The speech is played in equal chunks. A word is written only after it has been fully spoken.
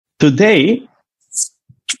Today,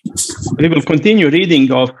 we will continue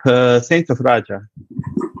reading of Saints of Vraja.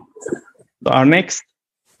 Our next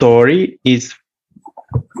story is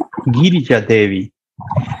Girija Devi.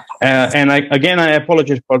 And I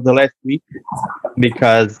apologize for the last week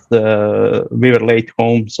because we were late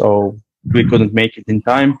home, so we couldn't make it in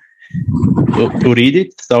time to read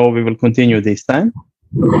it. So we will continue this time.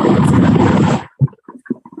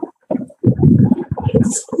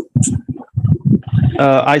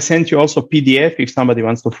 I sent you also PDF if somebody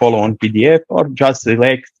wants to follow on PDF, or just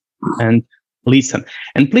relax and listen.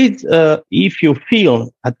 And please, if you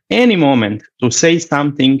feel at any moment to say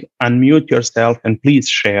something, unmute yourself and please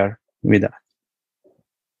share with us.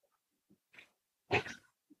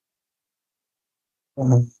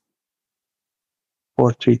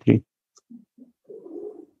 433.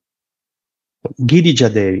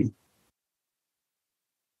 Girija Devi.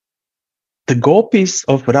 The gopis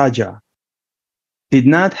of Vraja did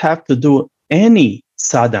not have to do any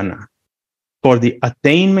sadhana for the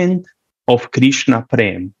attainment of Krishna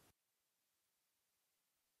Prem.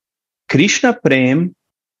 Krishna Prem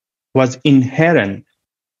was inherent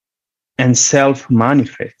and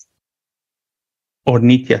self-manifest, or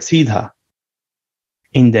Nitya Siddha,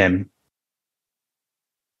 in them.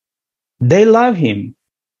 They love him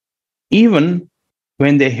even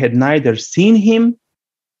when they had neither seen him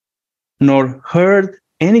nor heard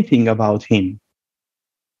anything about him.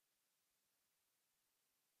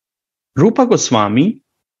 Rupa Goswami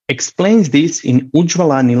explains this in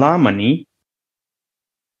Ujjvala Nilamani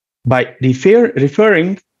by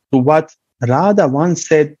referring to what Radha once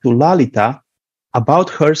said to Lalita about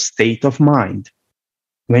her state of mind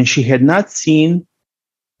when she had not seen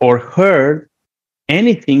or heard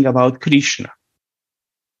anything about Krishna.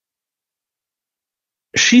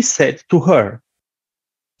 She said to her,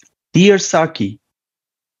 "Dear Saki,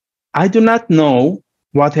 I do not know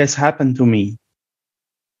what has happened to me.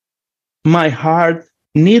 My heart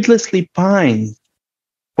needlessly pines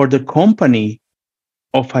for the company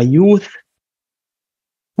of a youth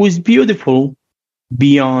who is beautiful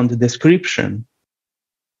beyond description,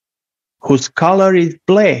 whose color is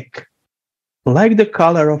black like the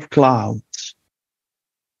color of clouds,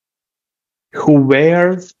 who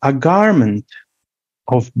wears a garment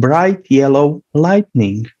of bright yellow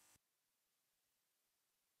lightning,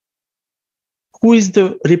 who is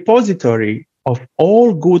the repository of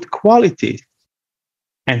all good qualities,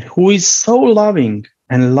 and who is so loving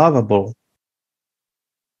and lovable.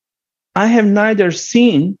 I have neither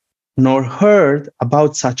seen nor heard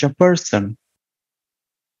about such a person.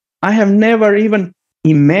 I have never even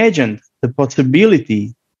imagined the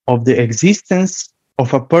possibility of the existence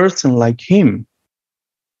of a person like him.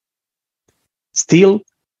 Still,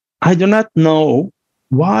 I do not know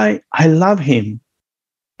why I love him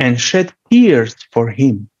and shed tears for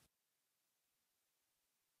him.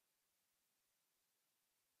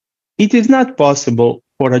 It is not possible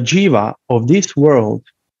for a jiva of this world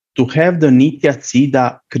to have the Nitya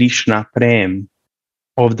Siddha Krishna Prem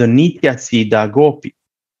of the Nitya Siddha Gopi.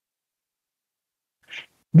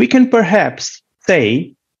 We can perhaps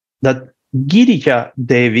say that Girija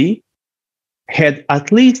Devi had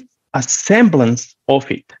at least a semblance of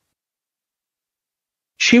it.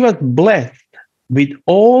 She was blessed with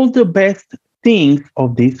all the best things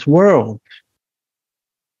of this world,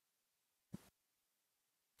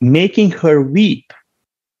 making her weep.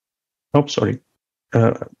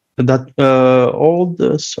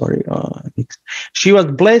 She was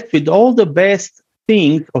blessed with all the best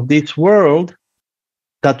things of this world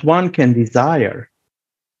that one can desire.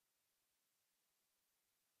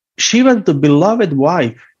 She was the beloved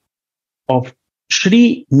wife of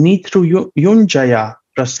Sri Nitruyunjaya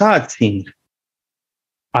Prasad Singh,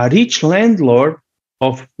 a rich landlord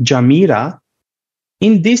of Jamira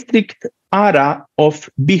in district Ara of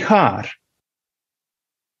Bihar.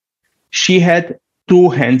 She had 2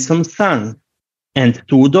 handsome sons and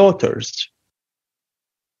 2 daughters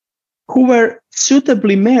who were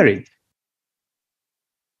suitably married.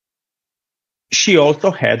 She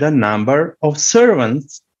also had a number of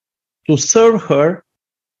servants to serve her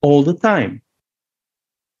all the time.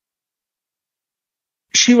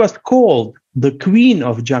 She was called the Queen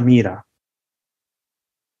of Jamira.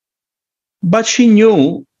 But she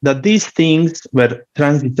knew that these things were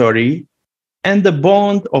transitory, and the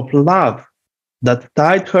bond of love that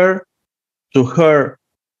tied her to her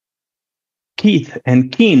kith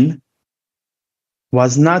and kin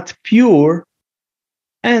was not pure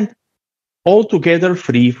and altogether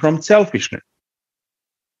free from selfishness.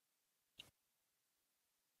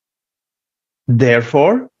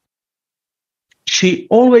 Therefore, she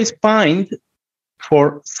always pined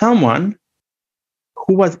for someone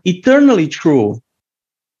who was eternally true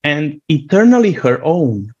and eternally her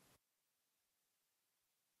own,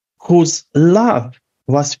 whose love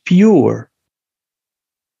was pure,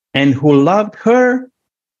 and who loved her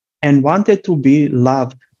and wanted to be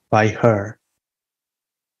loved by her.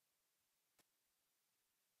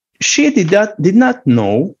 She did not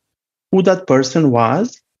know who that person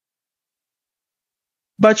was,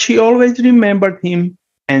 but she always remembered him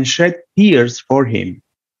and shed tears for him.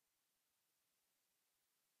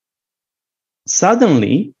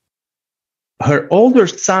 Suddenly, her older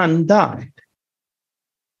son died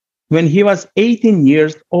when he was 18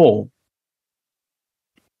 years old.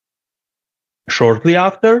 Shortly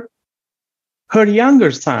after, her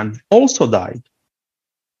younger son also died.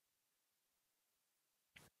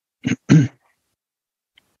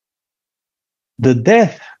 The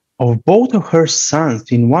death of both of her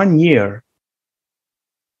sons in 1 year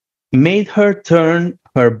made her turn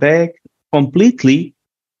her back completely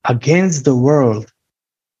against the world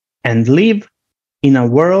and live in a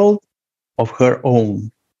world of her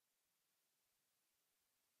own.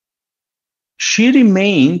 She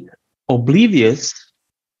remained oblivious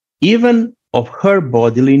even of her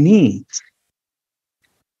bodily needs.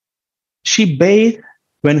 She bathed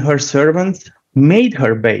when her servants made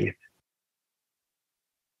her bathe,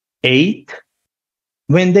 ate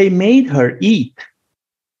when they made her eat,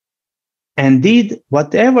 and did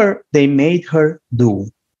whatever they made her do.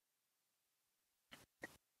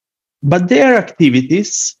 But their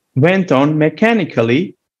activities went on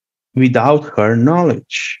mechanically without her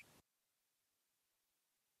knowledge.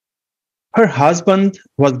 Her husband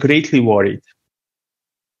was greatly worried.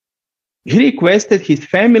 He requested his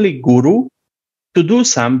family guru to do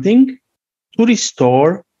something to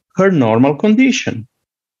restore her normal condition.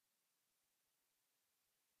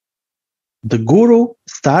 The guru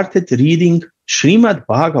started reading Srimad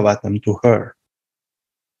Bhagavatam to her.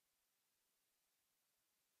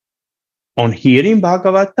 On hearing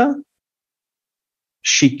Bhagavata,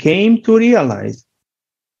 she came to realize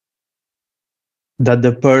that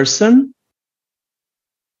the person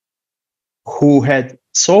who had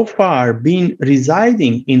so far been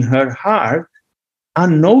residing in her heart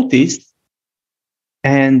unnoticed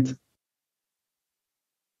and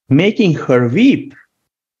making her weep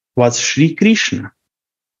was Sri Krishna.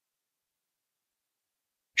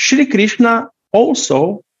 Sri Krishna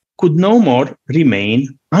also could no more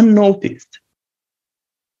remain unnoticed.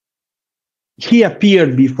 He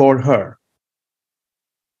appeared before her.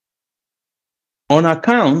 On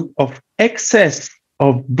account of excess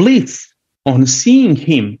of bliss on seeing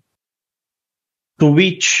him, to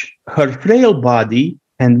which her frail body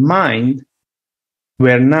and mind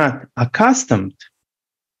were not accustomed,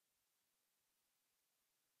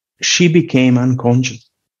 she became unconscious.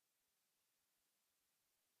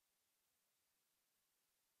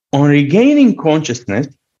 On regaining consciousness,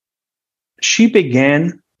 she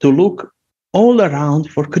began to look all around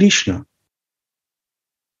for Krishna.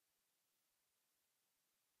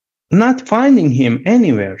 Not finding him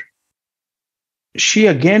anywhere, she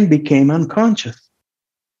again became unconscious.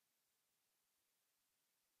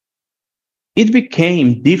 It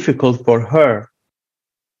became difficult for her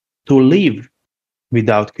to live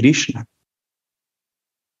without Krishna.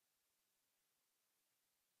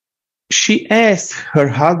 She asked her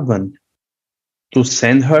husband to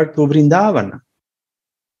send her to Vrindavana,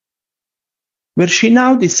 where she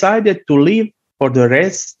now decided to live for the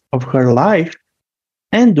rest of her life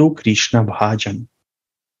and do Krishna bhajan.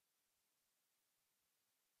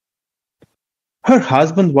 Her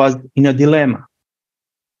husband was in a dilemma.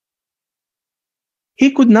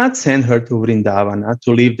 He could not send her to Vrindavana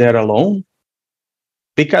to live there alone,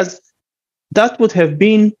 because that would have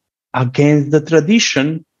been against the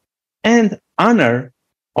tradition and honor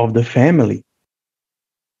of the family.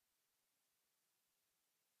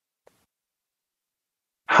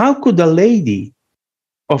 How could a lady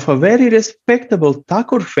of a very respectable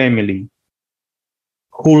Thakur family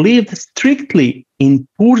who lived strictly in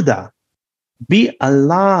Purda be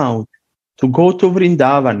allowed to go to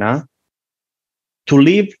Vrindavana to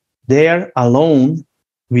live there alone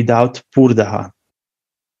without Purdaha?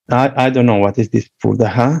 I don't know what is this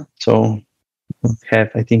Purdaha, so I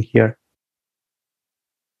have, I think, here.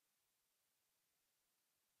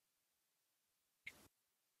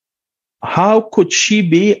 How could she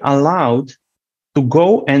be allowed to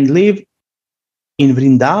go and live in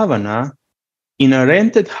Vrindavana in a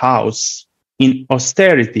rented house in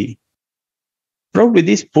austerity? Probably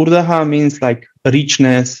this Purdaha means like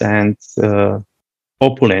richness and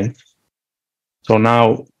opulence. So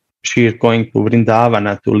now she is going to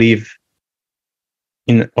Vrindavana to live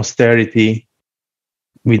in austerity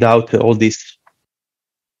without all this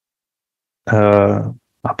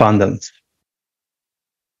abundance.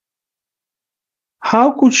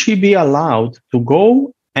 How could she be allowed to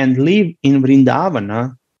go and live in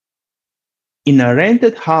Vrindavana in a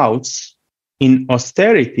rented house in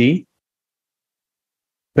austerity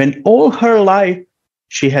when all her life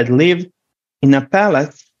she had lived in a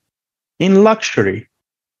palace in luxury?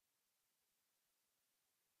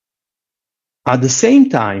 At the same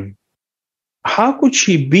time, how could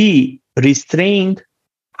she be restrained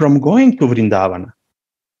from going to Vrindavana?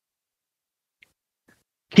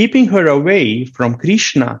 Keeping her away from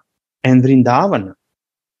Krishna and Vrindavana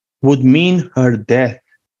would mean her death.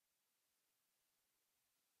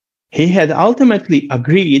 He had ultimately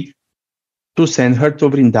agreed to send her to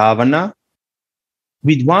Vrindavana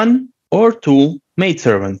with 1 or 2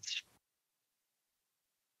 maidservants.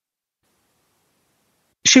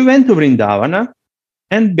 She went to Vrindavana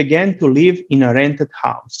and began to live in a rented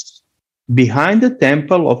house behind the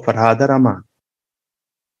temple of Radha Raman.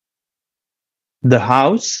 The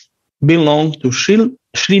house belonged to Sri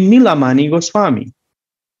Nilamani Goswami,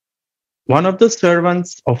 one of the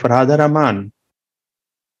servants of Radha Raman.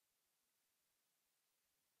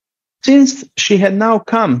 Since she had now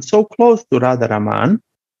come so close to Radha Raman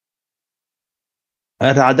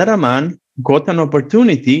got an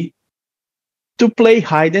opportunity to play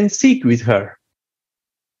hide and seek with her.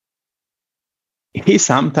 He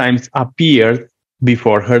sometimes appeared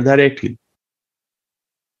before her directly,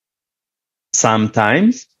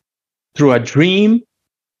 sometimes through a dream,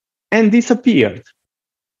 and disappeared.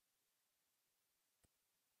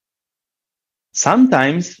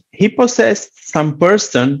 Sometimes he possessed some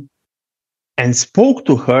person and spoke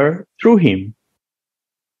to her through him.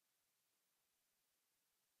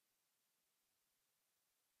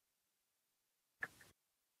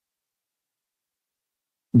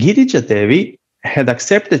 Girija Devi had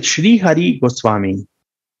accepted Sri Hari Goswami,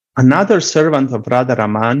 another servant of Radha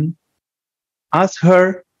Raman, as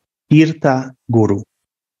her Tirtha Guru.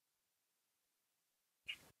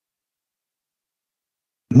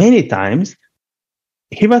 Many times,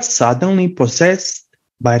 he was suddenly possessed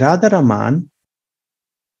by Radha Raman,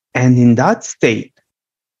 and in that state,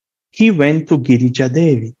 he went to Girija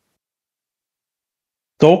Devi,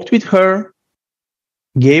 talked with her,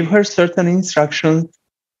 gave her certain instructions,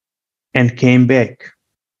 and came back.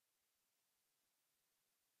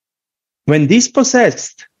 When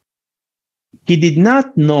dispossessed, he did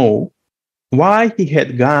not know why he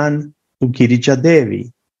had gone to Girija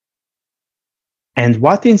Devi and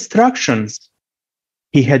what instructions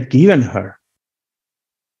he had given her.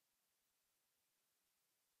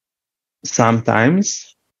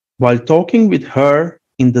 Sometimes, while talking with her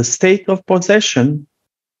in the state of possession,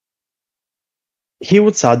 he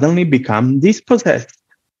would suddenly become dispossessed.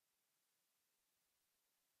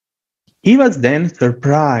 He was then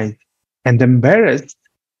surprised and embarrassed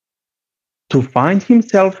to find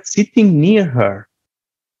himself sitting near her.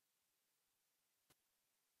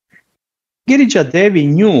 Girija Devi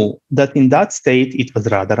knew that in that state it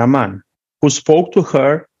was Radha Raman who spoke to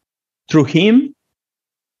her through him,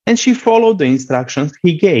 and she followed the instructions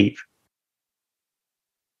he gave.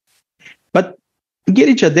 But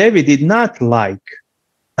Girija Devi did not like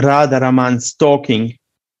Radha Raman's talking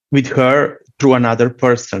with her through another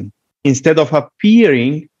person, instead of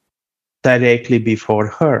appearing directly before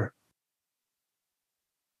her.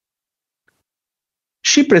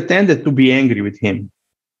 She pretended to be angry with him.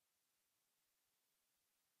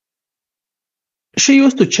 She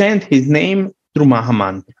used to chant his name through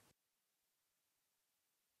Mahamantra.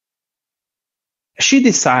 She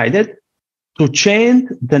decided to chant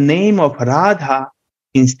the name of Radha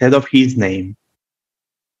instead of his name.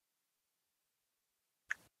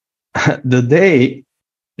 The day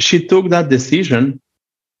she took that decision,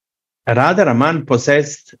 Radha Raman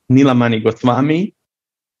possessed Nilamani Goswami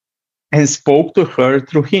and spoke to her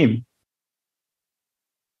through him.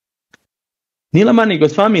 Nilamani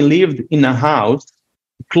Goswami lived in a house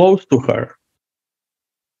close to her.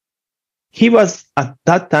 He was at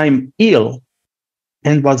that time ill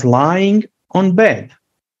and was lying on bed.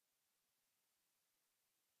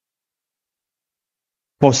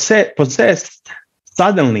 Possessed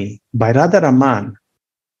suddenly by Radha Raman,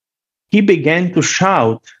 he began to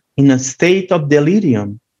shout in a state of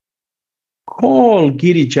delirium, "Call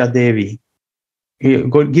Girija Devi,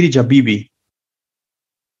 Girija Bibi.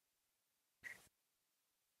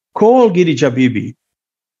 Call Girija Bibi."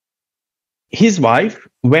 His wife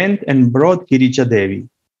went and brought Girija Devi.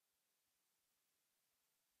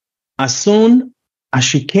 As soon as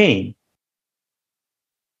she came,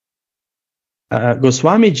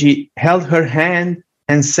 Goswamiji held her hand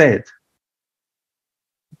and said,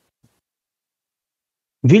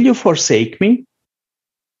 Will you forsake me?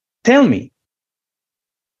 Tell me.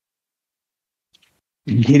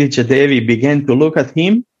 Girija Devi began to look at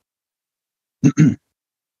him,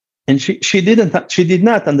 and she did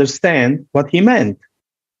not understand what he meant.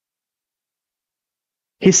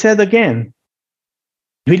 He said again,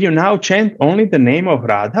 will you now chant only the name of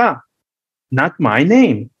Radha, not my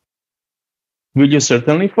name? Will you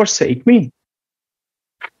certainly forsake me?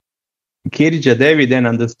 Girija Devi then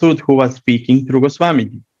understood who was speaking through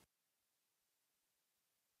Goswamiji.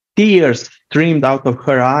 Tears streamed out of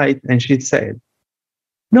her eyes, and she said,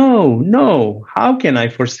 no, no, how can I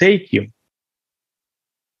forsake you?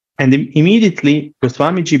 And immediately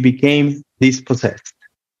Goswamiji became dispossessed.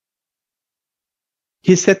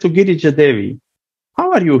 He said to Girija Devi,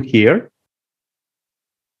 how are you here?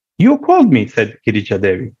 You called me, said Girija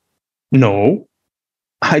Devi. No,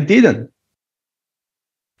 I didn't.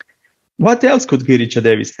 What else could Girija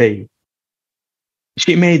Devi say?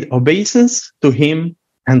 She made obeisance to him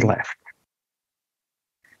and left.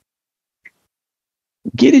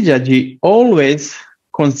 Girijaji always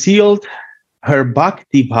concealed her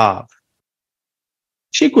bhakti bhav.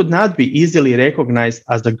 She could not be easily recognized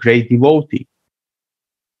as a great devotee.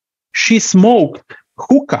 She smoked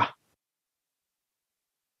hookah.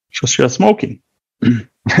 She was smoking.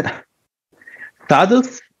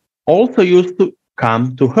 Sadhus also used to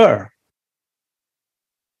come to her.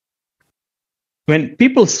 When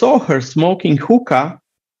people saw her smoking hookah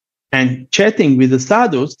and chatting with the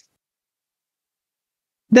sadhus,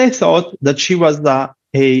 they thought that she was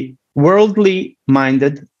a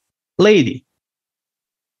worldly-minded lady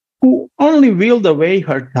who only whiled away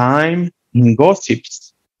her time in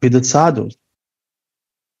gossips with the sadhus.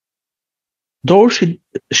 Though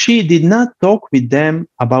she did not talk with them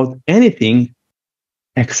about anything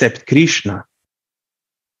except Krishna.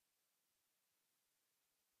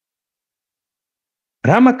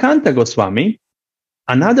 Ramakanta Goswami,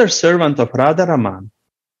 another servant of Radha Raman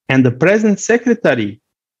and the present secretary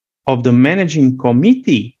of the managing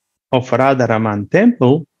committee of Radha Raman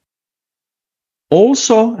temple,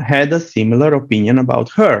 also had a similar opinion about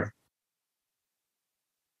her.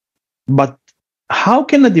 But how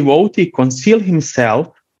can a devotee conceal himself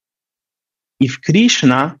if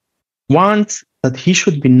Krishna wants that he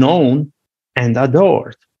should be known and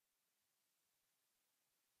adored?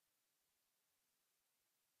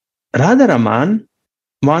 Radha Raman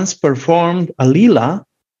once performed a lila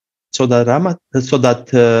so that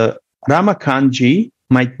Ramakantji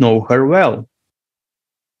might know her well.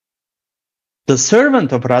 The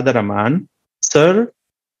servant of Radha Raman served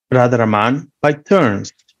Radha Raman by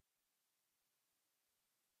turns.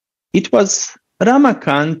 It was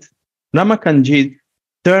Ramakantji's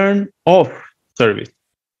turn of service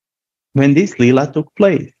when this lila took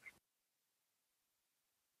place.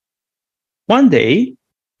 One day,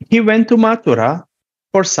 he went to Mathura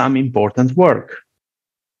for some important work,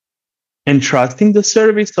 entrusting the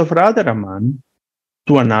service of Radha Raman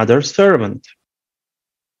to another servant.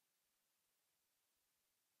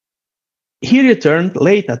 He returned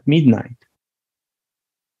late at midnight.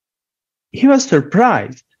 He was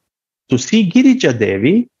surprised to see Girija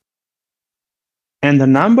Devi and a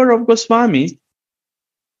number of Goswamis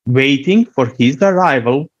waiting for his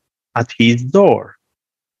arrival at his door.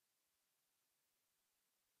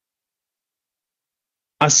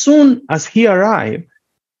 As soon as he arrived,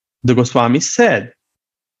 the Goswamis said,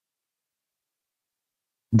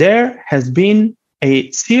 there has been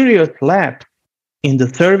a serious lapse in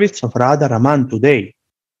the service of Radha Raman today.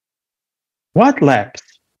 What lapse?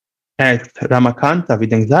 Asked Ramakanta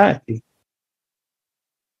with anxiety.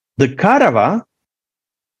 The karava,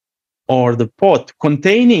 or the pot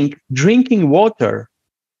containing drinking water,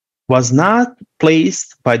 was not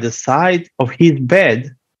placed by the side of his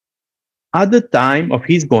bed at the time of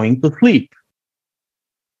his going to sleep.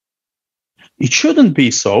 It shouldn't be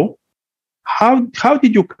so. How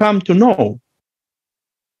did you come to know?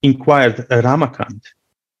 Inquired Ramakant.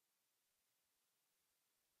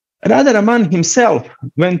 Radha Raman himself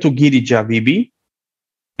went to Girija Bibi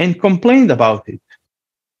and complained about it.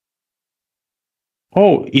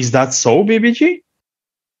 Oh, is that so, Bibiji?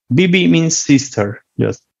 Bibi means sister,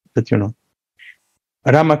 just that you know.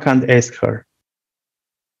 Ramakant asked her.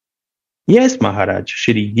 Yes, Maharaj,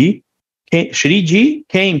 Shriji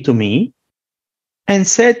came to me and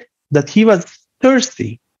said that he was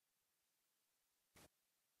thirsty.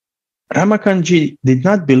 Ramakantji did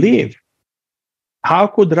not believe. How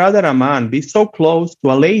could Radha Raman be so close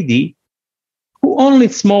to a lady who only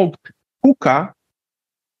smoked hookah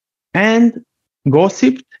and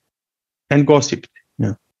gossiped,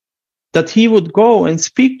 that he would go and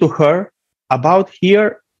speak to her about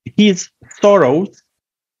his sorrows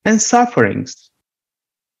and sufferings.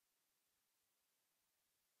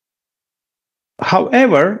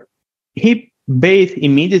 However, he bathed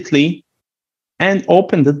immediately and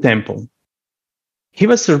opened the temple. He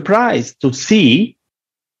was surprised to see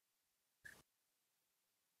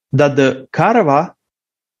that the karava,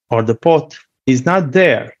 or the pot, is not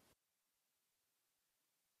there.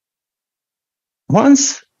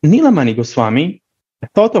 Once Nilamani Goswami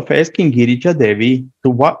thought of asking Girija Devi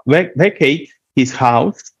to vacate his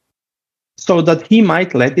house so that he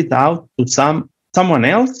might let it out to someone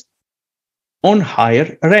else on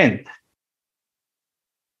higher rent.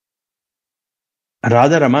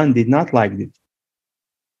 Radha Raman did not like this.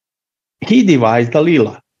 He devised a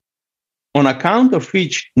lila, on account of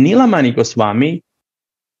which Nilamani Goswami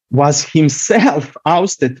was himself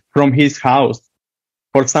ousted from his house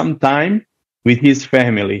for some time with his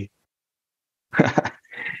family.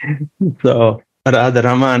 So Radha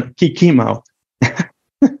Raman kicked him out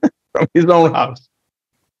from his own house.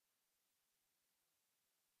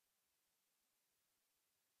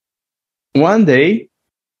 One day,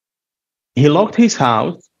 he locked his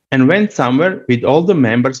house and went somewhere with all the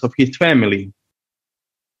members of his family.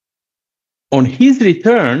 On his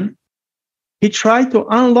return, he tried to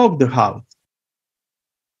unlock the house,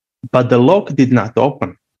 but the lock did not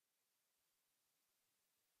open.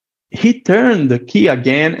 He turned the key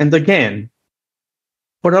again and again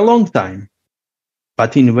for a long time,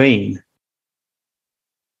 but in vain.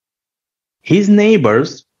 His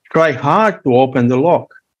neighbors tried hard to open the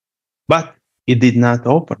lock, but it did not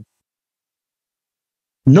open.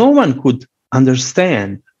 No one could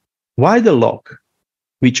understand why the lock,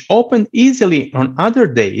 which opened easily on other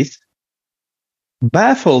days,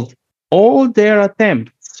 baffled all their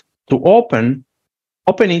attempts to open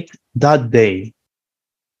it that day.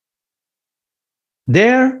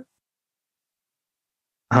 There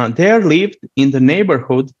lived in the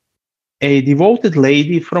neighborhood a devoted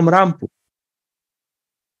lady from Rampur.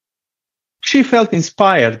 She felt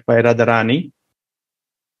inspired by Radharani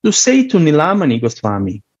to say to Nilamani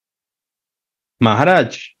Goswami,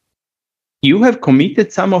 "Maharaj, you have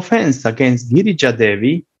committed some offense against Girija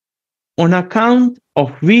Devi on account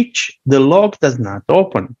of which the lock does not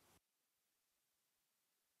open.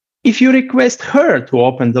 If you request her to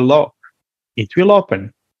open the lock, it will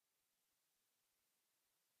open."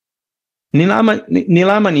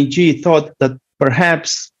 Nilamani ji thought that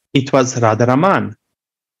perhaps it was Radharaman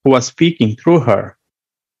who was speaking through her,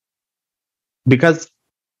 because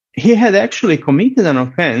he had actually committed an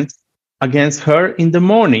offense against her in the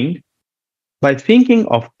morning by thinking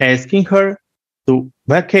of asking her to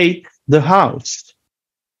vacate the house,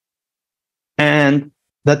 and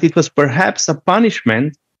that it was perhaps a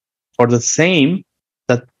punishment for the same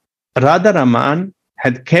that Radharaman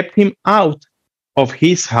had kept him out of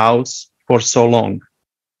his house for so long.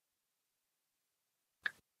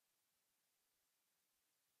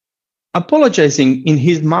 Apologizing in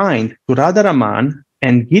his mind to Radharaman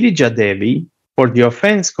and Girija Devi for the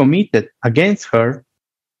offense committed against her,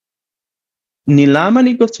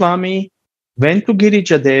 Nilamani Goswami went to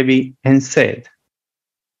Girija Devi and said,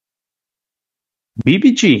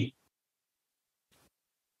 "Bibiji,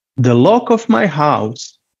 the lock of my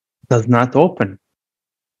house does not open.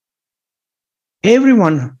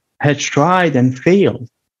 Everyone has tried and failed.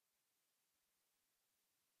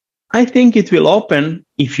 I think it will open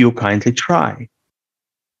if you kindly try."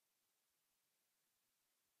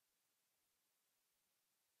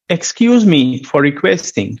 Excuse me for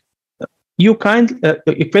requesting you kindly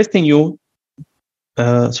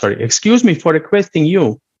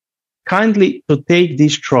to take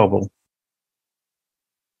this trouble.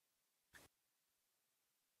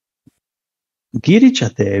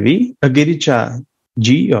 Girija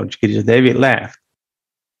Devi laughed.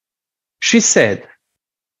 She said,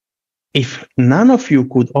 "If none of you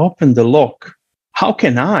could open the lock, how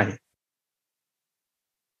can I?"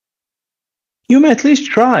 "You may at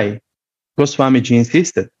least try," Goswamiji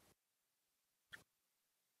insisted.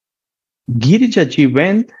 Girija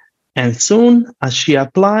went, and soon as she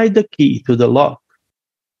applied the key to the lock,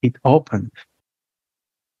 it opened.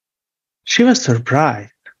 She was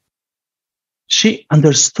surprised. She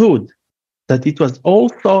understood that it was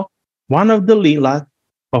also one of the Leelas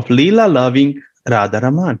of Leela-loving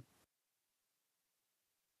Radharaman.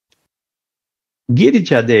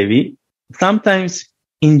 Girija Devi sometimes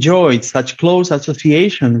enjoyed such close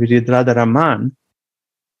association with Radharaman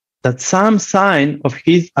that some sign of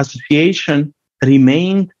his association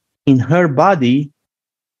remained in her body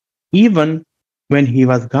even when he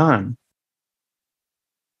was gone.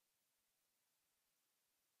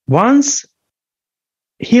 Once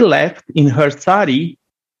he left in her sari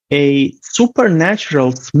a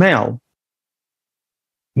supernatural smell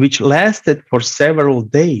which lasted for several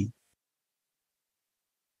days.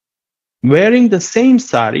 Wearing the same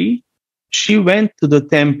sari, she went to the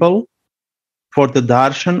temple for the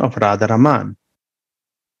darshan of Radha.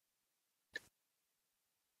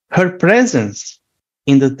 Her presence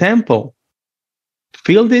in the temple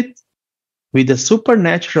filled it with a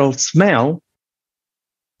supernatural smell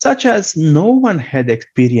such as no one had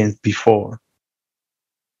experienced before.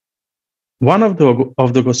 One of the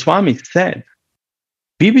Goswamis said,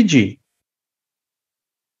 Bibiji,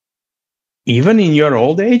 even in your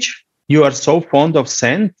old age, you are so fond of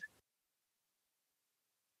scent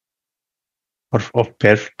or of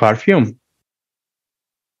perfume.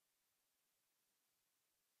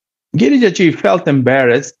 Girija felt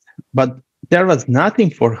embarrassed, but there was nothing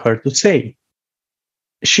for her to say.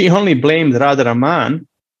 She only blamed Radharaman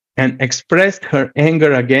and expressed her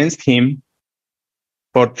anger against him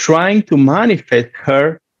for trying to manifest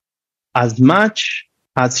her as much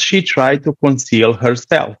as she tried to conceal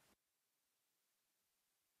herself.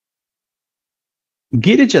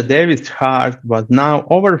 Girija Devi's heart was now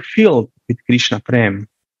overfilled with Krishna Prem.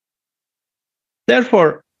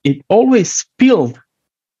 Therefore, it always spilled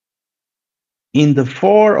in the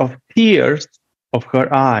form of tears of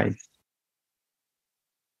her eyes.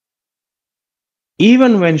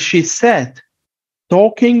 Even when she sat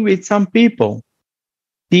talking with some people,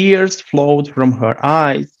 tears flowed from her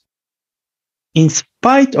eyes in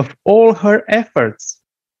spite of all her efforts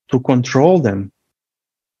to control them.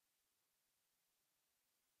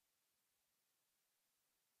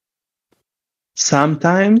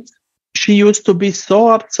 Sometimes she used to be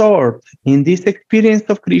so absorbed in this experience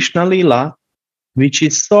of Krishna Lila, which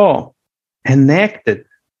is so enacted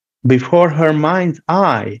before her mind's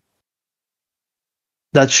eye,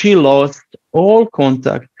 that she lost all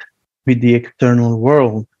contact with the external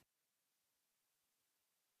world.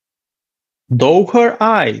 Though her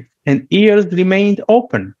eyes and ears remained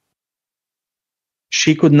open,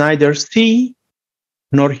 she could neither see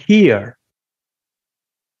nor hear.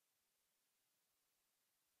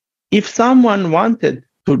 If someone wanted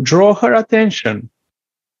to draw her attention,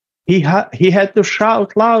 he had to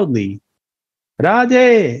shout loudly,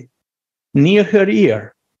 Radhe, near her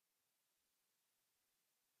ear.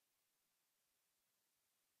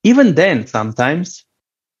 Even then, sometimes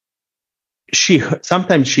she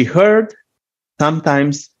heard,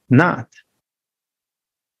 sometimes not.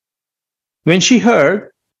 When she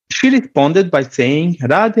heard, she responded by saying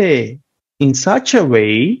Radhe in such a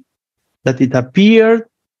way that it appeared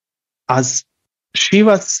as she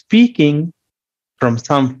was speaking from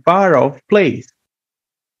some far-off place.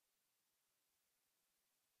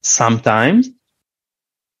 Sometimes,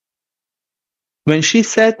 when she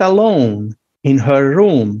sat alone in her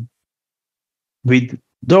room with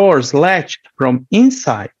doors latched from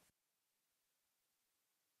inside,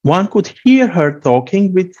 one could hear her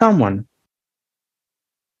talking with someone.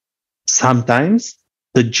 Sometimes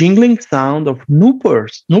the jingling sound of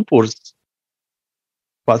nupurs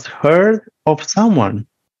was heard of someone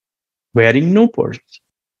wearing nupurs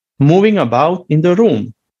moving about in the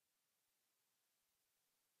room.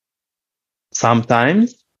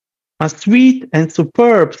 Sometimes a sweet and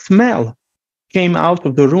superb smell came out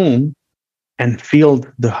of the room and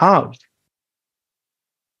filled the house.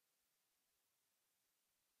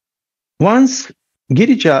 Once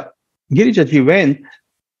Girijaji went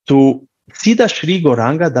to Siddha Shri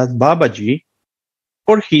Gauranga Das Babaji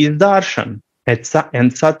for his darshan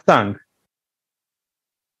and satsang.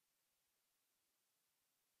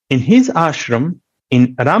 In his ashram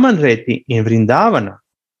in Ramanreti in Vrindavana,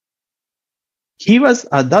 he was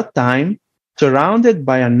at that time surrounded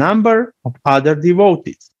by a number of other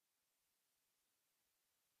devotees.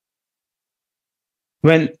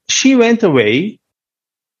 When she went away,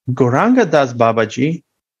 Gauranga Das Babaji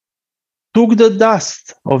took the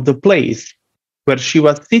dust of the place where she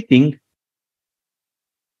was sitting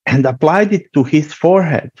and applied it to his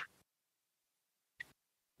forehead.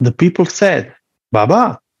 The people said,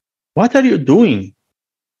 Baba, what are you doing?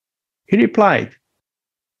 He replied,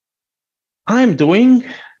 I am doing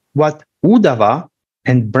what Uddhava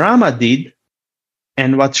and Brahma did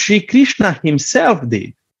and what Sri Krishna himself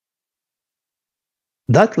did.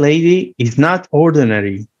 That lady is not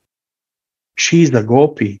ordinary. She is a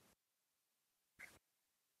gopi.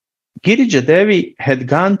 Girija Devi had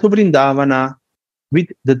gone to Vrindavana with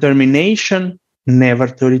determination never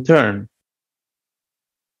to return.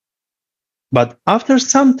 But after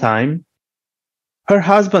some time, her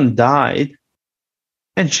husband died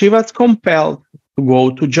and she was compelled to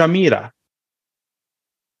go to Jamira.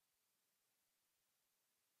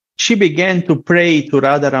 she began to pray to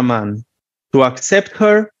Radharaman to accept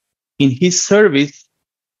her in his service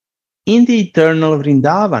in the eternal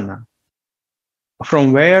Vrindavana,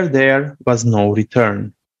 from where there was no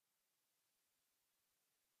return.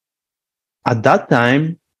 At that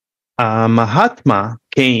time, a Mahatma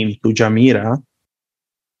came to Jamira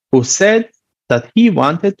who said that he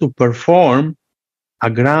wanted to perform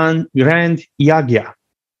a grand yagya,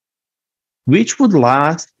 which would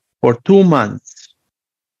last for 2 months.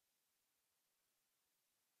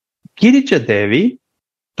 Girija Devi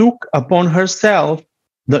took upon herself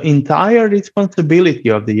the entire responsibility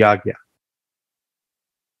of the yagya.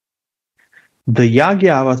 The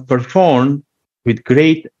yagya was performed with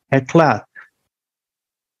great eclat.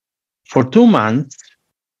 For 2 months,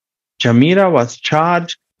 Jamira was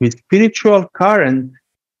charged with spiritual current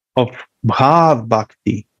of Bhav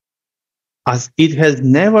Bhakti, as it has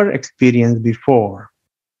never experienced before.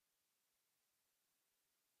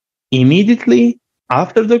 Immediately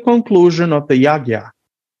after the conclusion of the yagya,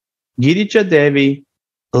 Girija Devi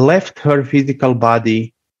left her physical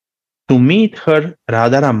body to meet her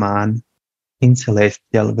Radharaman in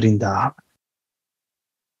celestial Vrindavan.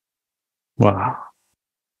 Wow.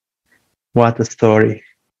 What a story.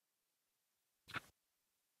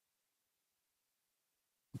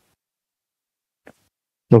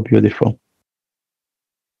 So beautiful.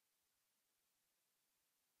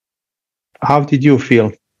 How did you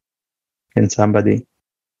feel? Can somebody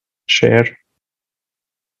share?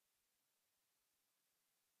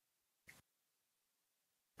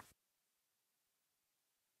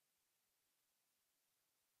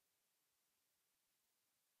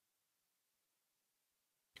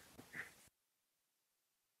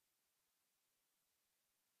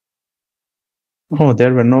 Oh,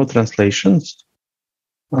 there were no translations.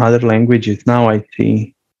 Other languages. Now I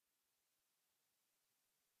see.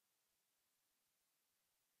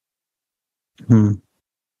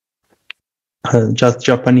 Just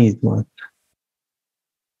Japanese one.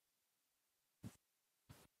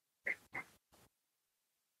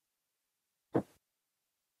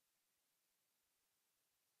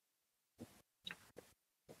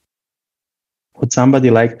 Would somebody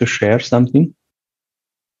like to share something?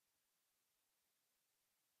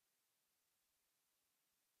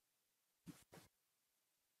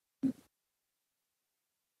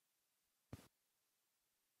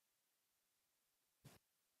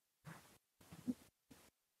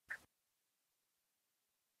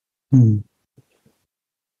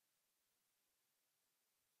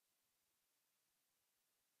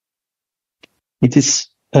 It is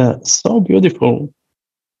so beautiful.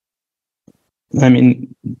 I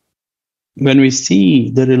mean, when we see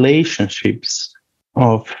the relationships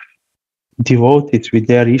of devotees with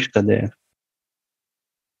their Ishtadev,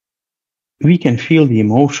 we can feel the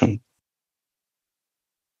emotion.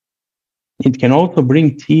 It can also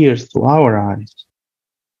bring tears to our eyes.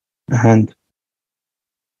 And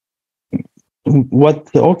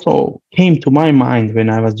what also came to my mind when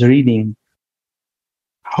I was reading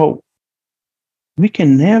how we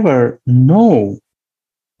can never know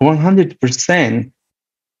 100%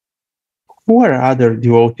 who are other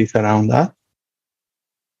devotees around us,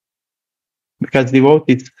 because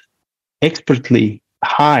devotees expertly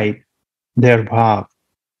hide their bhav,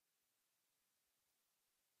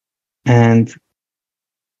 and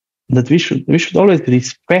that we should always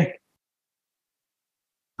respect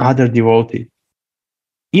other devotees,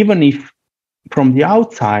 even if from the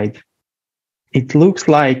outside it looks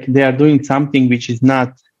like they are doing something which is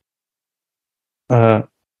not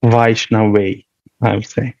Vaishnava way, I would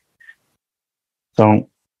say. So,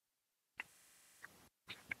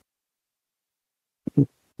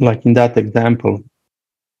 like in that example,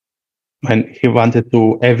 when he wanted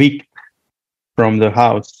to evict from the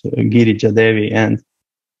house Girija Devi, and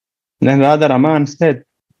then Radharaman said,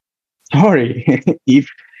 sorry, if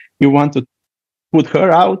you want to put her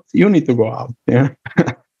out, you need to go out. Yeah?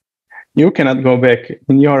 You cannot go back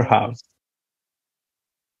in your house.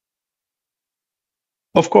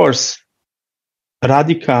 Of course,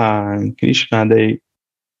 Radhika and Krishna, they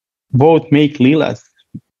both make leelas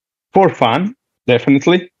for fun,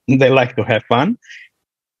 definitely. They like to have fun,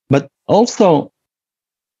 but also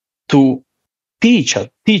to teach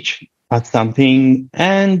us something,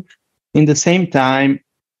 and in the same time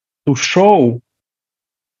to show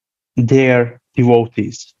their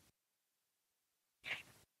devotees.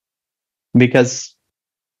 Because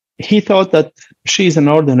he thought that she's an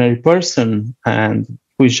ordinary person and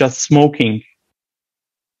who is just smoking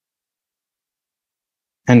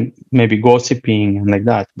and maybe gossiping and like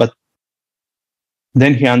that. But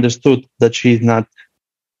then he understood that she is not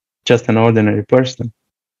just an ordinary person,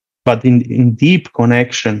 but in deep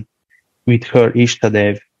connection with her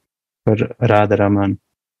Ishtadev, her Radha Raman.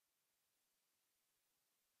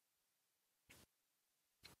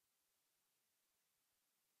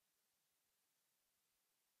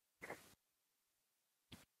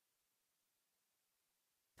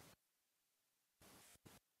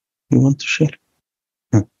 You want to share?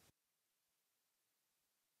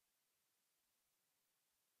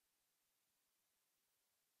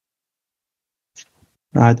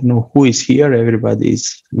 I don't know who is here. Everybody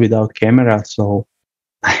is without camera, so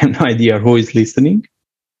I have no idea who is listening.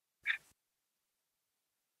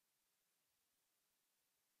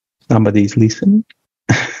 Somebody is listening.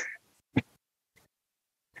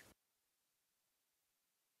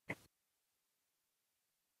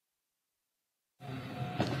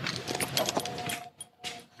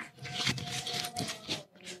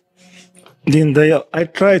 Linda, I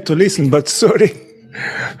tried to listen, but sorry,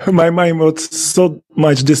 my mind was so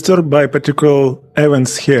much disturbed by particular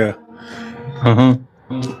events here. Uh-huh.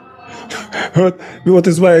 What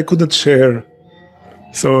is why I couldn't share.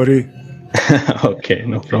 Sorry. Okay,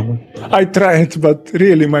 no problem. I tried, but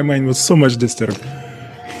really my mind was so much disturbed.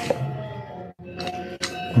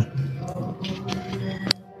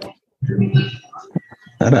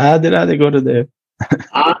 Radhe, Radhe, go to there.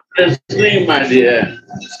 I'm listening, my dear.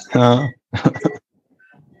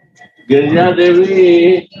 Girija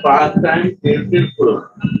Devi pastime beautiful.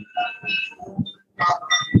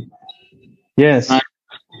 Yes.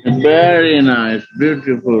 Very nice,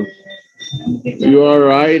 beautiful. You are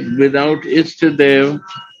right. Without Ishtadev,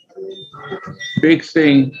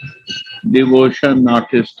 fixing devotion not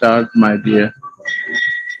to start, my dear.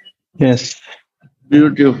 Yes.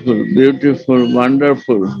 Beautiful, beautiful,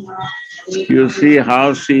 wonderful. You see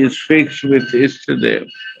how she is fixed with Ishtadev.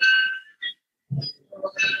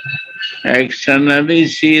 Externally,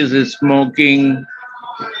 she is smoking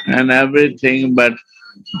and everything, but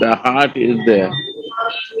the heart is there.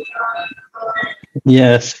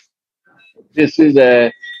 Yes. This is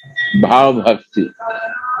a bhav bhakti.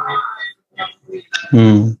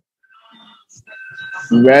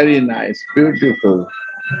 Very nice, beautiful.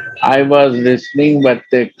 I was listening, but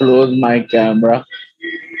they closed my camera.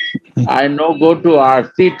 I now go to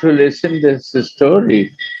Aarti to listen this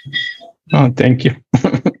story. Oh, thank you.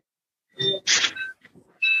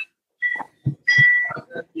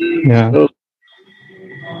 Yeah. So,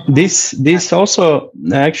 This also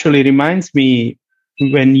actually reminds me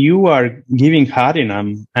when you are giving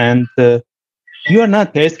Harinam and you are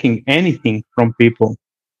not asking anything from people,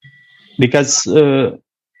 because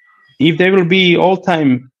if they will be all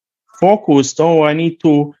time focused, oh, I need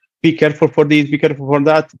to be careful for this, be careful for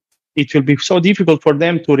that, it will be so difficult for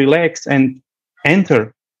them to relax and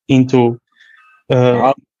enter into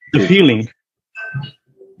the feeling.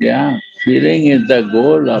 yeah, feeling is the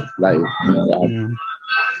goal of life. Yeah.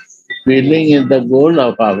 Feeling is the goal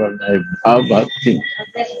of our life. Bhav bhakti.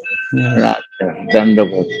 Yes.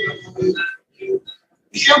 Dandavat.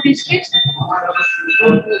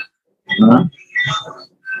 Huh?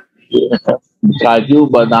 Kaju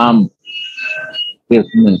badam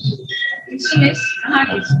Christmas.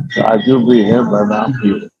 काजू भी है बादाम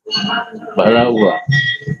भी भरा हुआ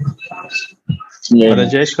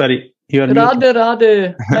Rajeshwari, you are Radhe,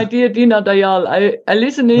 Radhe, my dear Dina Dayal, I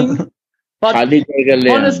listening, but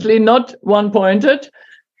honestly not one-pointed,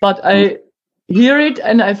 but I hear it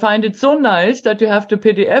and I find it so nice that you have the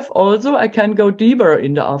PDF also. I can go deeper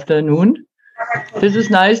in the afternoon. This is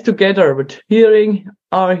nice together, but hearing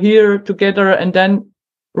are here together and then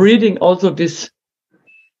reading also this.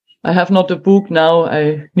 I have not the book now.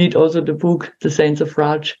 I need also the book, The Saints of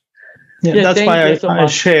Raj. Yeah, that's why I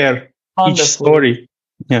share each story.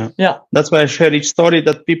 Yeah. That's why I share each story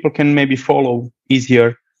that people can maybe follow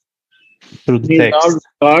easier through the text. It's all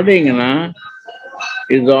recording, na?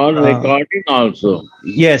 It's all recording also.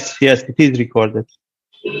 Yes, it is recorded.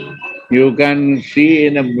 You can see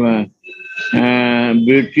in a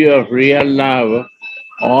beauty of real love,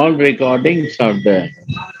 all recordings are there.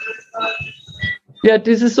 Yeah,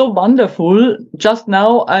 this is so wonderful. Just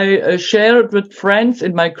now I shared with friends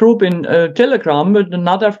in my group in Telegram with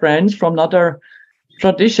another friends from other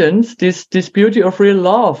traditions, this beauty of real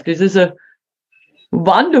love. This is a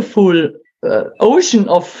wonderful ocean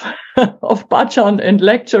of of bhajan and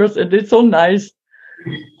lectures, and it's so nice.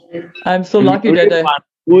 I'm so lucky that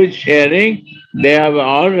who is sharing, they have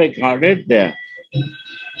all recorded there.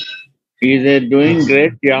 He's doing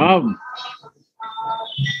great job.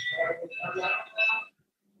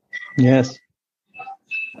 Yes.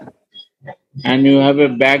 And you have a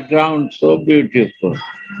background so beautiful.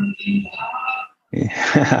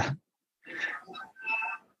 Yeah,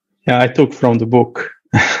 I took from the book.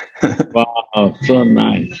 Wow, so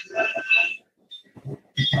nice.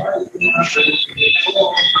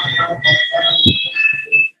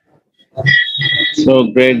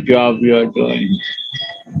 So great job you are doing.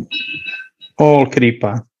 All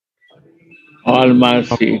Kripa. All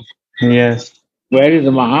mercy. Yes. Where is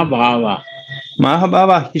Mahabhava?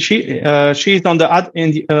 Mahabhava, she's on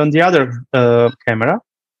the other camera.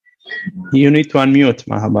 You need to unmute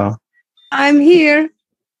Mahabhava. I'm here.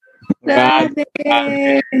 Radha.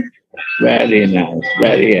 Radhe. Very nice,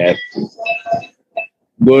 very happy.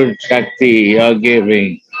 Good Shakti you're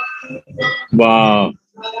giving. Wow.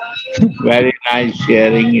 Very nice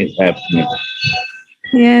sharing is happening.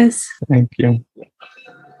 Yes. Thank you.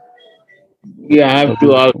 You have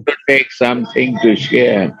to also take something to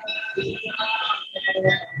share.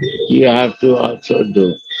 You have to also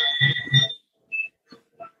do.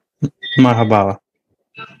 Mahabhava.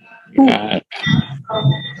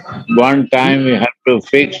 One time you have to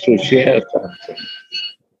fix to share something.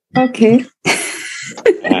 Okay.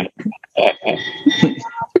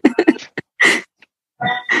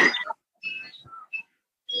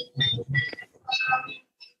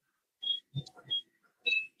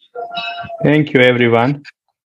 Thank you, everyone.